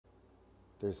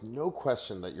There's no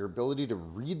question that your ability to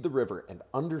read the river and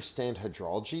understand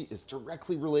hydrology is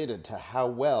directly related to how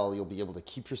well you'll be able to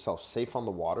keep yourself safe on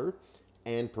the water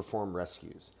and perform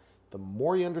rescues. The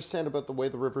more you understand about the way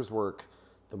the rivers work,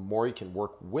 the more you can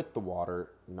work with the water,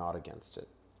 not against it.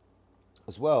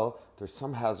 As well, there's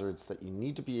some hazards that you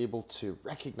need to be able to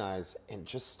recognize and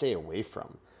just stay away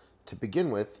from. To begin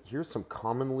with, here's some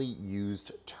commonly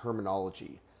used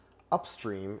terminology.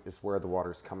 Upstream is where the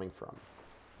water is coming from.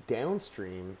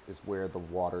 Downstream is where the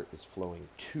water is flowing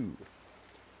to.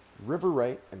 River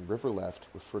right and river left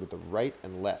refer to the right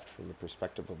and left from the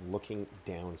perspective of looking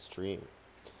downstream.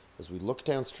 As we look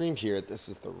downstream here, this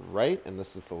is the right and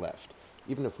this is the left.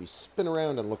 Even if we spin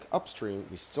around and look upstream,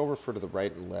 we still refer to the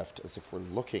right and left as if we're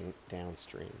looking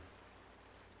downstream.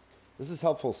 This is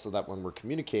helpful so that when we're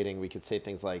communicating, we could say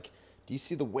things like, "Do you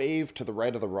see the wave to the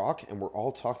right of the rock?" And we're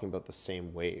all talking about the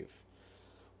same wave.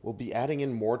 We'll be adding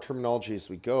in more terminology as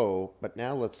we go, but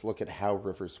now let's look at how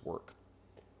rivers work.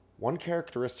 One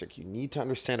characteristic you need to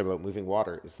understand about moving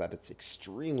water is that it's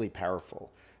extremely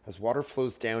powerful. As water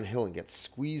flows downhill and gets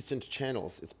squeezed into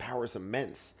channels, its power is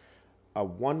immense. A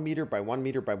 1 meter by 1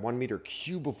 meter by 1 meter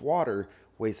cube of water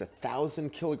weighs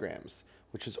 1,000 kilograms,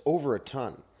 which is over a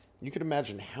ton. You can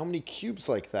imagine how many cubes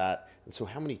like that, and so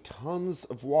how many tons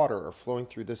of water are flowing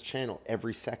through this channel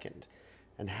every second,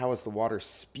 and how as the water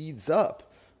speeds up,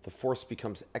 the force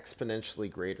becomes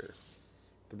exponentially greater.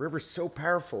 The river's so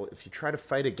powerful, if you try to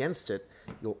fight against it,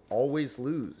 you'll always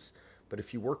lose. But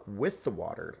if you work with the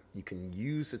water, you can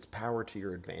use its power to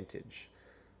your advantage.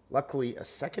 Luckily, a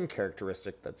second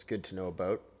characteristic that's good to know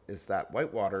about is that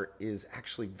whitewater is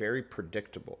actually very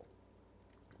predictable.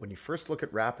 When you first look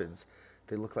at rapids,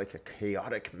 they look like a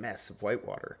chaotic mess of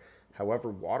whitewater. However,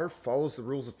 water follows the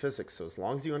rules of physics, so as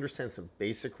long as you understand some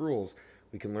basic rules,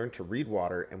 we can learn to read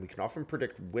water, and we can often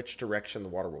predict which direction the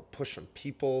water will push on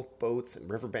people, boats, and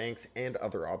riverbanks, and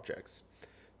other objects.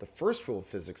 The first rule of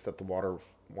physics that the water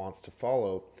wants to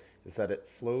follow is that it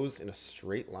flows in a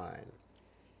straight line.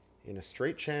 In a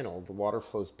straight channel, the water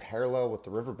flows parallel with the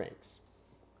riverbanks.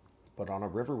 But on a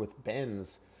river with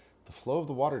bends, the flow of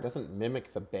the water doesn't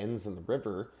mimic the bends in the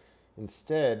river.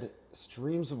 Instead,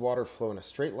 streams of water flow in a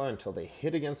straight line until they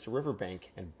hit against a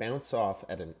riverbank and bounce off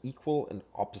at an equal and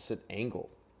opposite angle.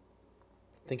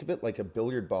 Think of it like a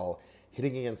billiard ball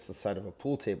hitting against the side of a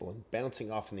pool table and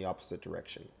bouncing off in the opposite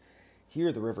direction.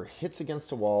 Here, the river hits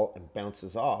against a wall and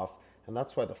bounces off, and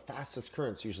that's why the fastest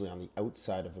current's usually on the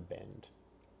outside of a bend.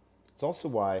 It's also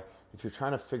why, if you're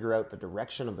trying to figure out the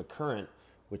direction of the current,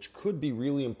 which could be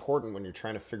really important when you're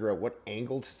trying to figure out what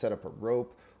angle to set up a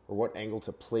rope or what angle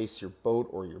to place your boat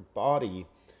or your body,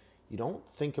 you don't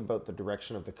think about the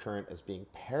direction of the current as being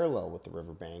parallel with the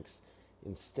riverbanks.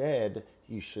 Instead,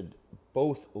 you should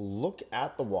both look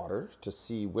at the water to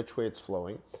see which way it's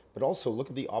flowing, but also look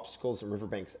at the obstacles and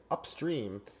riverbanks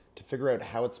upstream to figure out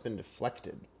how it's been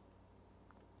deflected.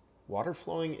 Water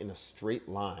flowing in a straight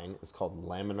line is called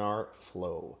laminar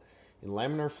flow. In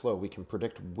laminar flow, we can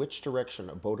predict which direction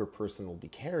a boat or person will be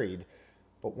carried,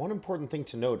 but one important thing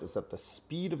to note is that the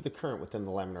speed of the current within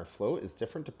the laminar flow is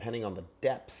different depending on the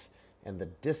depth and the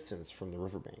distance from the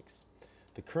riverbanks.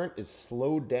 The current is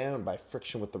slowed down by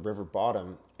friction with the river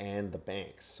bottom and the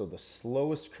banks, so the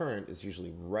slowest current is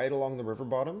usually right along the river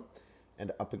bottom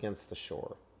and up against the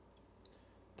shore.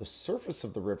 The surface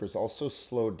of the river is also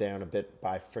slowed down a bit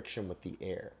by friction with the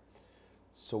air.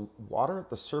 So water at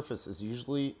the surface is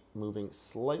usually moving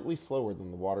slightly slower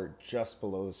than the water just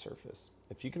below the surface.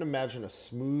 If you can imagine a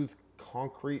smooth,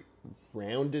 concrete,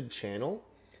 rounded channel,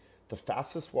 the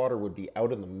fastest water would be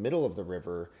out in the middle of the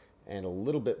river and a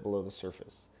little bit below the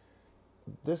surface.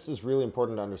 This is really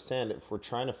important to understand if we're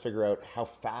trying to figure out how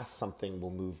fast something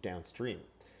will move downstream.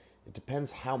 It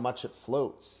depends how much it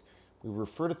floats. We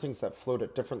refer to things that float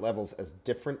at different levels as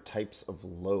different types of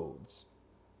loads.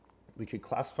 We could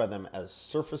classify them as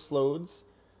surface loads,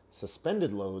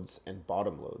 suspended loads, and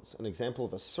bottom loads. An example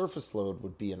of a surface load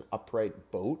would be an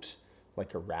upright boat,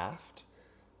 like a raft.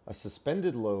 A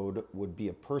suspended load would be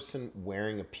a person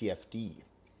wearing a PFD.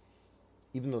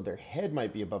 Even though their head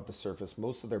might be above the surface,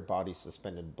 most of their body is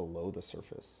suspended below the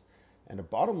surface. And a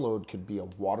bottom load could be a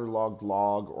waterlogged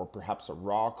log, or perhaps a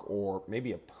rock, or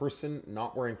maybe a person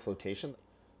not wearing flotation.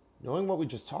 Knowing what we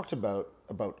just talked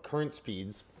about current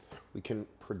speeds, we can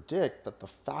predict that the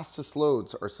fastest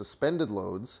loads are suspended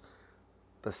loads,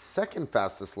 the second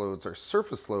fastest loads are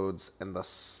surface loads, and the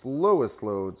slowest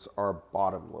loads are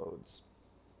bottom loads.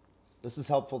 This is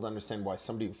helpful to understand why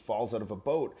somebody who falls out of a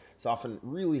boat is often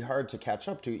really hard to catch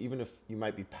up to, even if you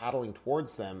might be paddling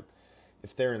towards them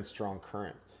if they're in strong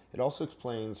current. It also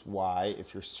explains why,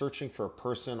 if you're searching for a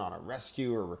person on a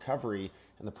rescue or recovery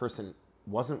and the person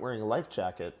wasn't wearing a life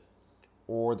jacket,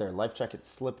 or their life jacket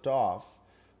slipped off,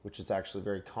 which is actually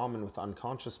very common with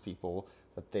unconscious people,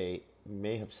 that they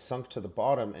may have sunk to the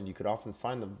bottom, and you could often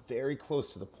find them very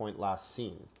close to the point last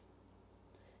seen.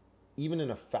 Even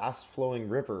in a fast-flowing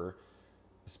river,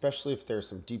 especially if there are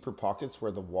some deeper pockets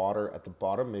where the water at the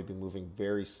bottom may be moving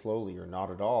very slowly or not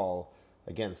at all,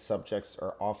 again, subjects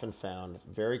are often found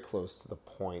very close to the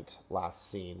point last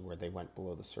seen where they went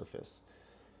below the surface.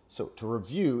 So to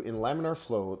review, in laminar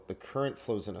flow, the current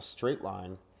flows in a straight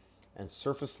line, and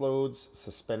surface loads,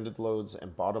 suspended loads,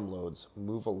 and bottom loads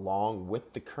move along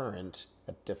with the current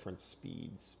at different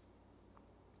speeds.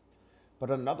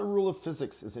 But another rule of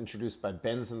physics is introduced by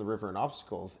bends in the river and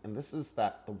obstacles, and this is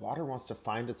that the water wants to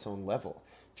find its own level.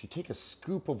 If you take a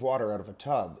scoop of water out of a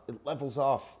tub, it levels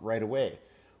off right away.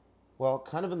 Well,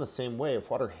 kind of in the same way, if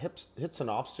water hits an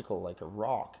obstacle like a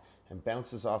rock and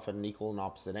bounces off at an equal and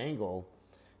opposite angle,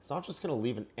 it's not just going to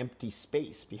leave an empty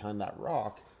space behind that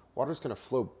rock. Water's going to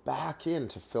flow back in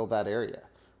to fill that area.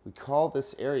 We call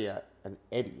this area an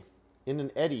eddy. In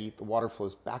an eddy, the water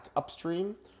flows back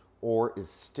upstream or is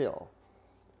still.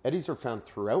 Eddies are found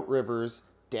throughout rivers,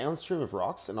 downstream of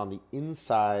rocks, and on the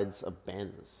insides of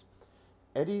bends.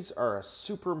 Eddies are a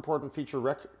super important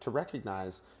feature to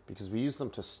recognize because we use them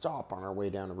to stop on our way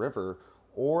down a river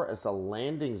or as a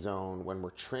landing zone when we're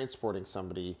transporting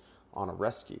somebody on a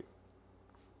rescue.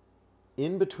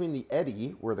 In between the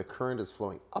eddy, where the current is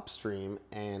flowing upstream,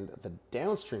 and the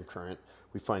downstream current,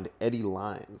 we find eddy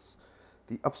lines.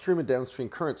 The upstream and downstream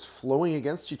currents flowing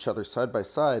against each other side by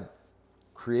side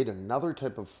create another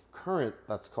type of current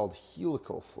that's called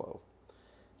helical flow.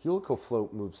 Helical flow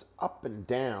moves up and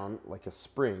down like a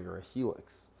spring or a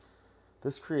helix.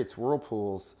 This creates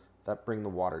whirlpools that bring the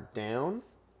water down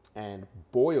and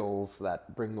boils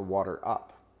that bring the water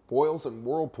up. Boils and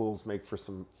whirlpools make for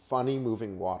some funny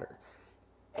moving water.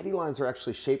 Eddy lines are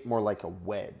actually shaped more like a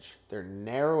wedge. They're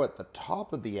narrow at the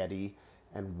top of the eddy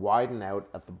and widen out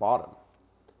at the bottom.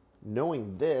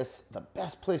 Knowing this, the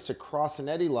best place to cross an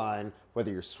eddy line,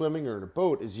 whether you're swimming or in a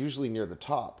boat, is usually near the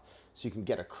top. So you can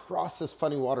get across this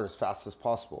funny water as fast as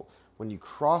possible. When you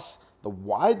cross the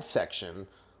wide section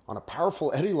on a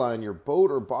powerful eddy line, your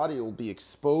boat or body will be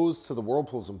exposed to the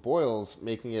whirlpools and boils,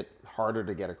 making it harder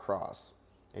to get across,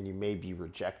 and you may be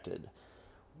rejected.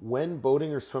 When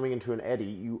boating or swimming into an eddy,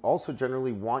 you also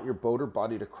generally want your boat or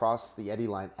body to cross the eddy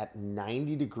line at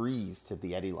 90 degrees to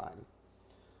the eddy line.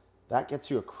 That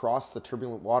gets you across the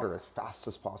turbulent water as fast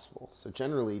as possible. So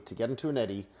generally, to get into an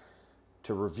eddy,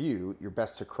 to review, you're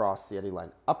best to cross the eddy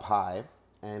line up high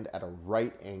and at a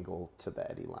right angle to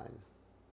the eddy line.